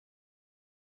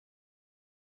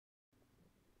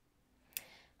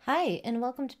Hi, and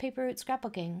welcome to Paper Route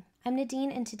Scrapbooking. I'm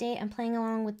Nadine, and today I'm playing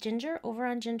along with Ginger over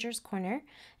on Ginger's Corner,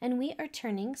 and we are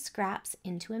turning scraps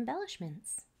into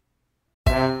embellishments.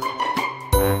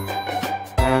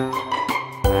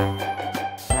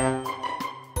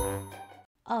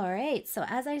 Alright, so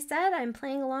as I said, I'm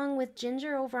playing along with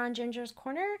Ginger over on Ginger's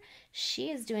Corner.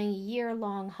 She is doing a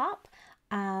year-long hop,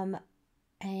 and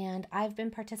I've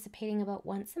been participating about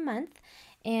once a month,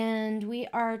 and we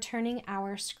are turning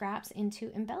our scraps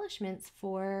into embellishments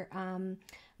for,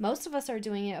 most of us are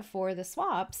doing it for the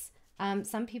swaps,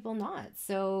 some people not.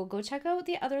 So go check out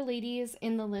the other ladies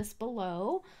in the list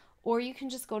below, or you can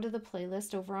just go to the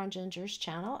playlist over on Ginger's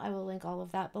channel. I will link all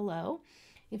of that below.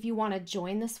 If you want to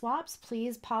join the swaps,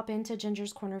 please pop into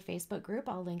Ginger's Corner Facebook group.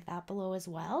 I'll link that below as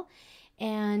well,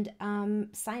 and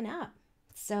sign up.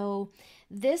 So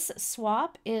this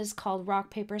swap is called rock,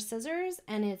 paper, scissors,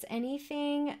 and it's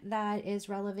anything that is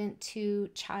relevant to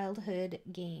childhood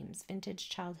games, vintage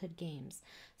childhood games.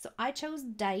 So I chose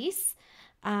dice,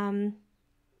 and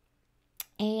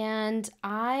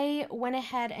I went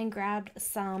ahead and grabbed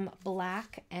some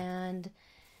black and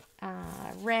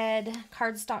red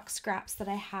cardstock scraps that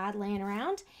I had laying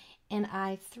around, and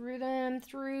I threw them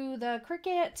through the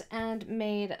Cricut and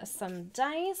made some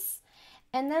dice.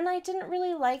 And then I didn't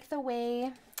really like the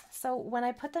way, so when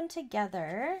I put them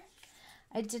together,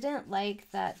 I didn't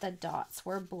like that the dots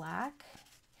were black.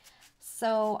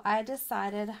 So I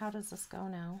decided, how does this go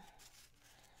now?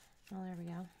 Oh, there we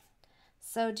go.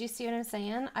 So do you see what I'm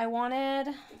saying? I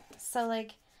wanted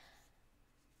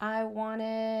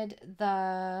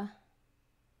the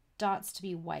dots to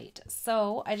be white.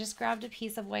 So I just grabbed a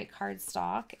piece of white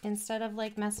cardstock. Instead of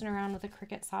like messing around with the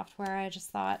Cricut software, I just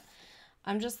thought,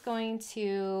 I'm just going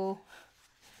to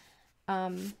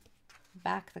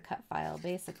back the cut file,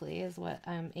 basically, is what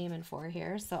I'm aiming for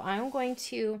here. So I'm going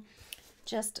to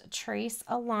just trace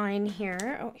a line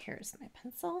here. Oh, here's my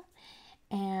pencil.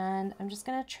 And I'm just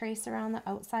going to trace around the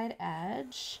outside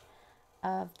edge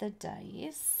of the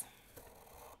dice.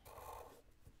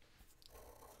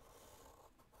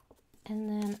 And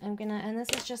then I'm going to, and this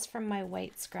is just from my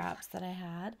white scraps that I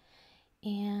had.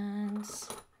 And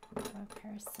a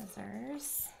pair of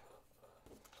scissors.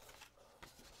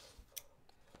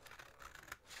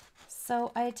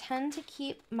 So I tend to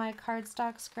keep my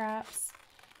cardstock scraps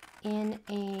in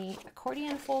a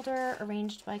accordion folder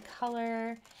arranged by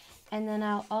color, and then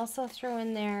I'll also throw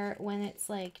in there when it's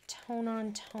like tone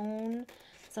on tone.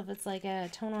 So if it's like a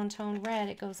tone on tone red,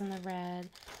 it goes in the red,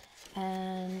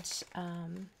 and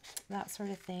that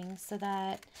sort of thing, so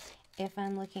that if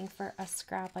I'm looking for a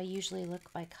scrap, I usually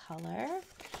look by color.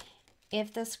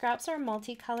 If the scraps are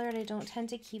multicolored, I don't tend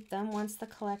to keep them. Once the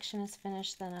collection is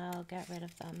finished, then I'll get rid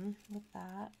of them with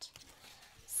that.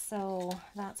 So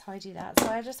that's how I do that. So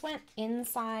I just went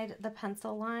inside the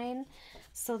pencil line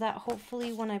so that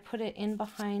hopefully when I put it in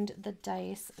behind the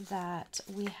dice that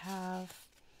we have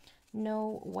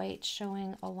no white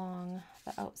showing along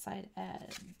the outside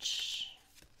edge.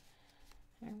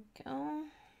 There we go.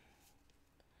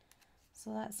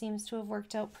 So that seems to have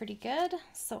worked out pretty good.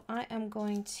 So I am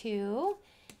going to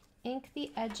ink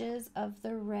the edges of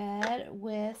the red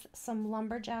with some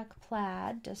Lumberjack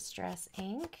Plaid Distress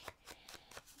ink.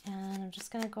 And I'm just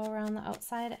going to go around the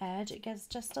outside edge. It gives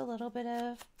just a little bit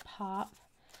of pop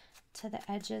to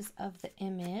the edges of the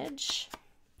image.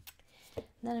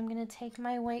 Then I'm going to take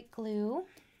my white glue,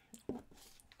 a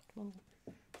little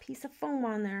piece of foam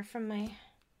on there from my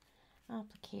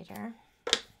applicator.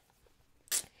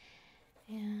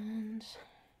 And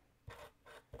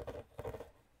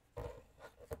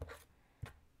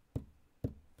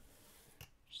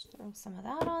just throw some of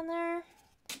that on there,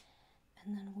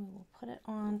 and then we will put it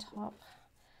on top.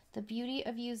 The beauty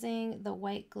of using the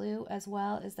white glue as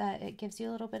well is that it gives you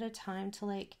a little bit of time to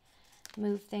like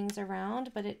move things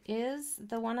around, but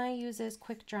the one I use is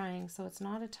quick drying, so it's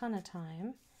not a ton of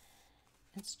time.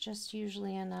 It's just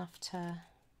usually enough to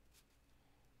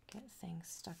get things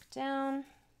stuck down.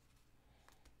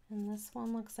 And this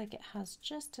one looks like it has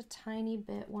just a tiny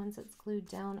bit once it's glued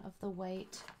down of the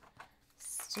white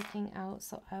sticking out,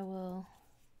 so I will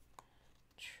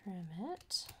trim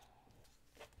it.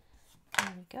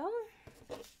 There we go.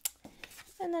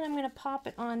 And then I'm going to pop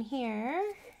it on here,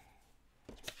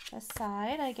 this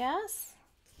side, I guess.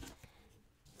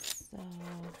 So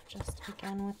just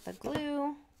begin with the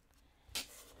glue,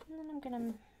 and then I'm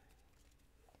going to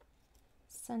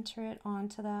center it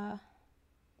onto the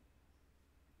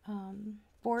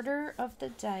border of the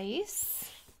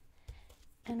dice,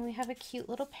 and we have a cute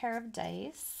little pair of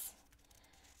dice.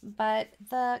 but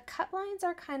the cut lines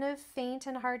are kind of faint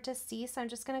and hard to see, so I'm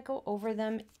just going to go over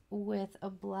them with a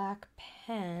black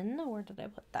pen. Where did I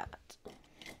put that?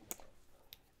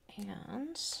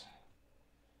 And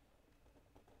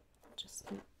just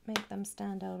make them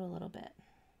stand out a little bit.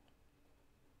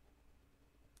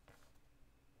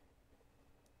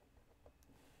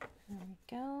 There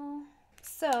we go.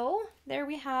 So there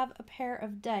we have a pair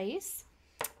of dice.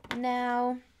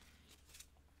 Now,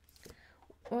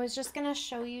 I was just going to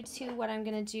show you too what I'm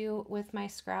going to do with my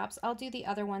scraps. I'll do the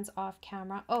other ones off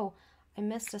camera. Oh, I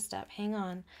missed a step. Hang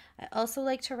on. I also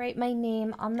like to write my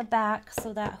name on the back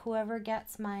so that whoever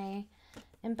gets my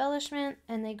embellishment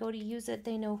and they go to use it,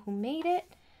 they know who made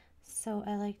it. So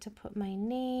I like to put my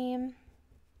name,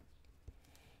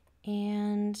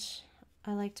 and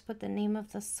I like to put the name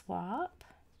of the swap.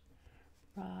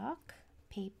 Rock,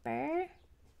 paper,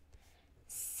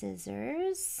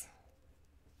 scissors,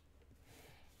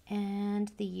 and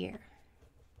the year.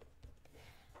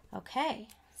 Okay,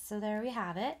 so there we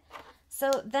have it.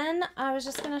 So then I was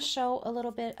just going to show a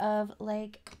little bit of,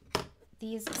 like,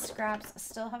 these scraps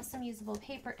still have some usable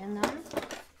paper in them.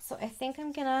 So I think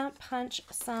I'm going to punch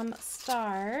some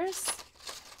stars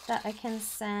that I can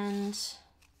send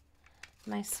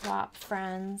my swap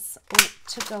friends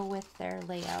to go with their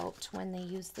layout when they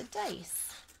use the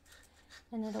dice.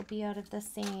 And it'll be out of the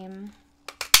same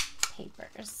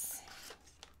papers.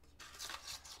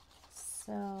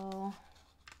 So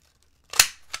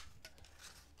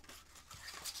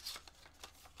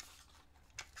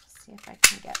see if I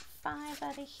can get 5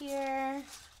 out of here.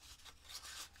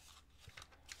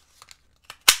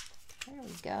 There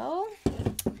we go.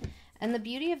 And the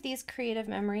beauty of these Creative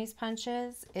Memories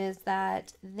punches is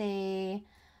that they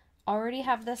already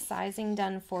have the sizing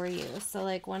done for you. So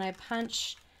like when I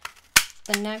punch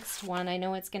the next one, I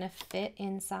know it's going to fit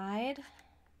inside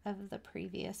of the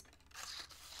previous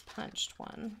punched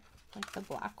one, like the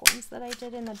black ones that I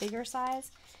did in the bigger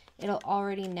size. It'll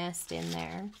already nest in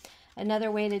there.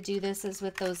 Another way to do this is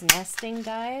with those nesting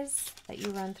dies that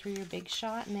you run through your Big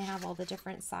Shot, and they have all the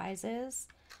different sizes.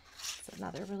 It's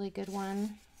another really good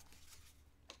one.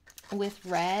 With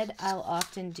red, I'll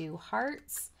often do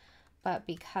hearts, but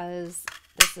because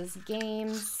this is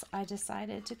games, I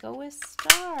decided to go with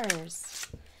stars.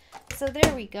 So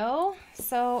there we go.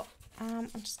 So I'm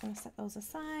just going to set those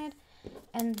aside,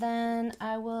 and then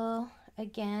I will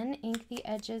again ink the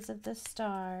edges of the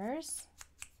stars,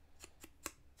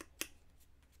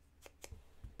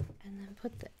 and then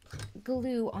put the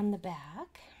glue on the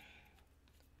back.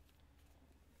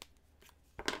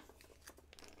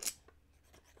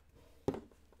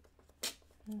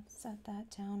 And set that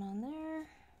down on there.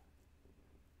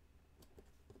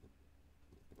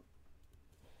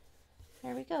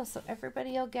 There we go. So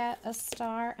everybody will get a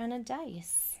star and a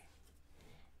dice.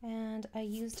 And I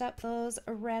used up those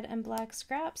red and black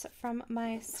scraps from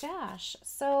my stash.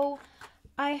 So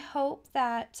I hope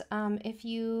that if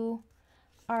you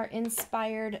are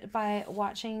inspired by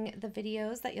watching the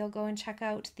videos, that you'll go and check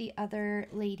out the other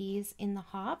ladies in the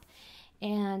hop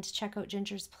and check out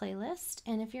Ginger's playlist.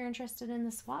 And if you're interested in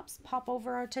the swaps, pop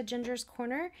over to Ginger's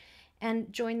Corner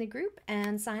and join the group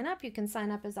and sign up. You can sign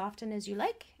up as often as you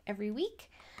like. Every week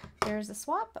there's a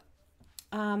swap,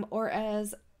 or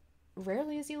as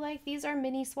rarely as you like. These are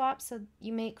mini swaps, so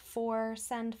you make 4,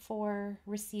 send 4,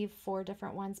 receive 4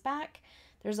 different ones back.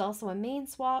 There's also a main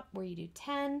swap where you do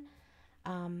 10.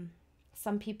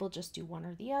 Some people just do one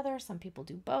or the other. Some people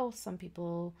do both. Some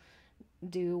people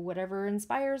do whatever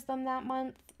inspires them that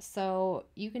month. So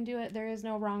you can do it. There is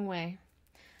no wrong way.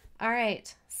 All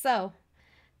right. So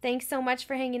thanks so much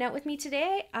for hanging out with me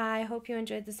today. I hope you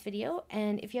enjoyed this video.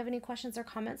 And if you have any questions or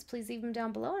comments, please leave them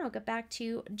down below and I'll get back to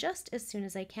you just as soon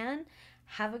as I can.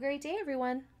 Have a great day,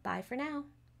 everyone. Bye for now.